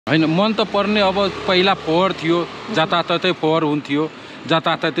हैन मन त पर्ने अब पहिला फोहोर थियो जताततै फोहोर हुन्थ्यो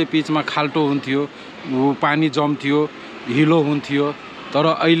जताततै पिचमा खाल्टो हुन्थ्यो पानी जम्थ्यो हिलो हुन्थ्यो तर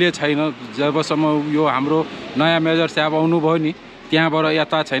अहिले छैन जबसम्म यो हाम्रो नयाँ मेजर साहब आउनुभयो नि त्यहाँबाट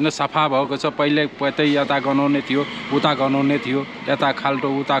यता छैन सफा भएको छ पहिले पतै यता गनाउने थियो उता गनाउने थियो यता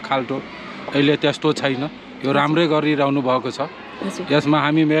खाल्टो उता खाल्टो अहिले त्यस्तो छैन यो राम्रै गरिरहनु भएको छ यसमा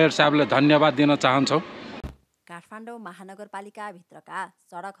हामी मेयर साहबले धन्यवाद दिन चाहन्छौँ काठमाडौँ महानगरपालिका भित्रका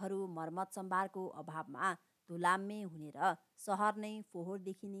सडकहरू मर्मत सम्भारको अभावमा धुलाम्मे हुने र सहर नै फोहोर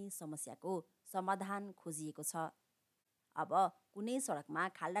देखिने समस्याको समाधान खोजिएको छ अब कुनै सडकमा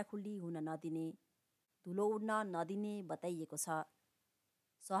खाल्डाखुल्डी हुन नदिने धुलो उड्न नदिने बताइएको छ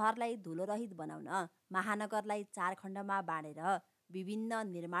सहरलाई धुलोरहित बनाउन महानगरलाई 4 खण्डमा बाँडेर विभिन्न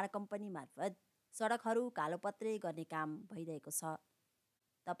निर्माण कम्पनी मार्फत सडकहरू कालोपत्रे गर्ने काम भइरहेको छ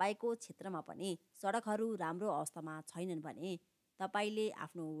तपाईको क्षेत्रमा पनि सडकहरू राम्रो अवस्थामा छैनन् भने तपाईले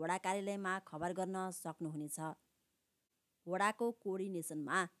आफ्नो वडा कार्यालयमा खबर गर्न सक्नुहुनेछ वडाको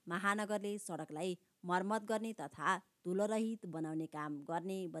कोअर्डिनेसनमा महानगरले सडकलाई मर्मत गर्ने तथा धुलोरहित बनाउने काम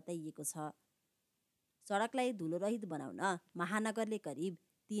गर्ने बताइएको छ सडकलाई धुलोरहित बनाउन महानगरले करिब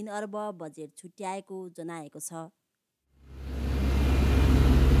 3 अर्ब बजेट छुट्याएको जनाएको छ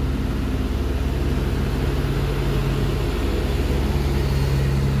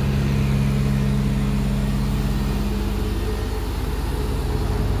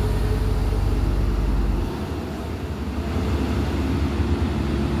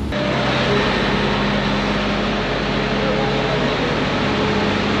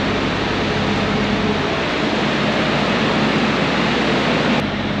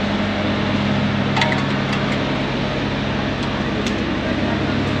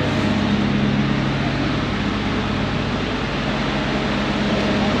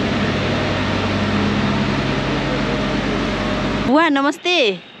बुवा नमस्ते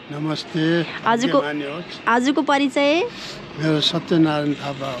नमस्ते हजुरको परिचय मेरो सत्यनारायण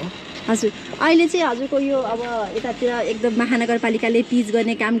थापा हो हजुर अहिले चाहिँ हजुरको यो अब यतातिर एकदम महानगरपालिकाले पिच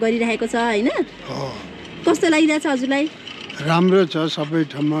गर्ने काम गरिरहेको छ हैन कस्तो लागिरहेछ हजुरलाई राम्रो छ सबै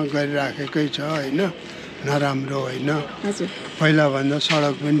ठाउँमा गरिराखेकै छ हैन नराम्रो हैन हजुर पहिला भन्दा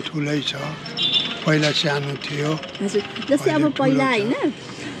सडक पनि ठुलै छ पहिला सानो थियो हजुर जस्तै अब पहिला हैन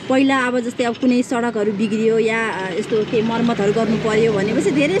पहिला अब जस्तै अब कुनै सडकहरू बिग्रियो या यस्तो के मर्मतहरू गर्नु पर्यो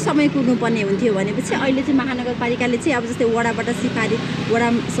भनेपछि धेरै समय कुर्नु पर्ने हुन्थ्यो भनेपछि अहिले चाहिँ महानगरपालिकाले चाहिँ अब जस्तै वडाबाट सिफारिस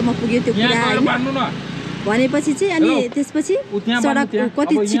वडासम्म पुग्यो त्यो कुरा हैन भनेपछि चाहिँ अनि त्यसपछि सडक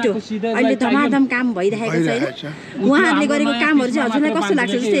कति छिटो अहिले धमाधम काम भइरहेको छ हैन उहाँहरूले गरेको कामहरू चाहिँ हजुरलाई कस्तो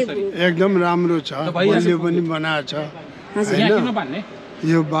लाग्छ जस्तै एकदम राम्रो छ बलियो पनि बनाएको छ हैन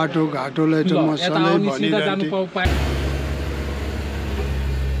यो बाटो घाटोलाई त म सधैँ भनिरहन्थे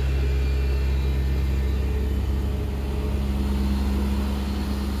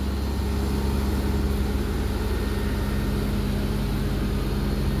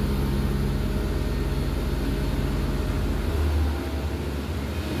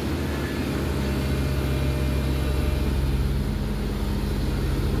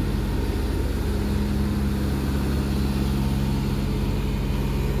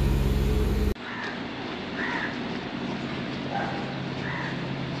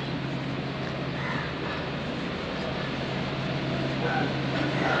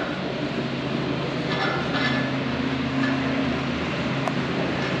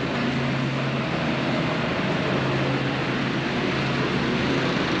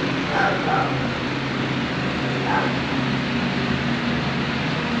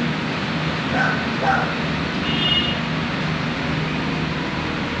Yeah.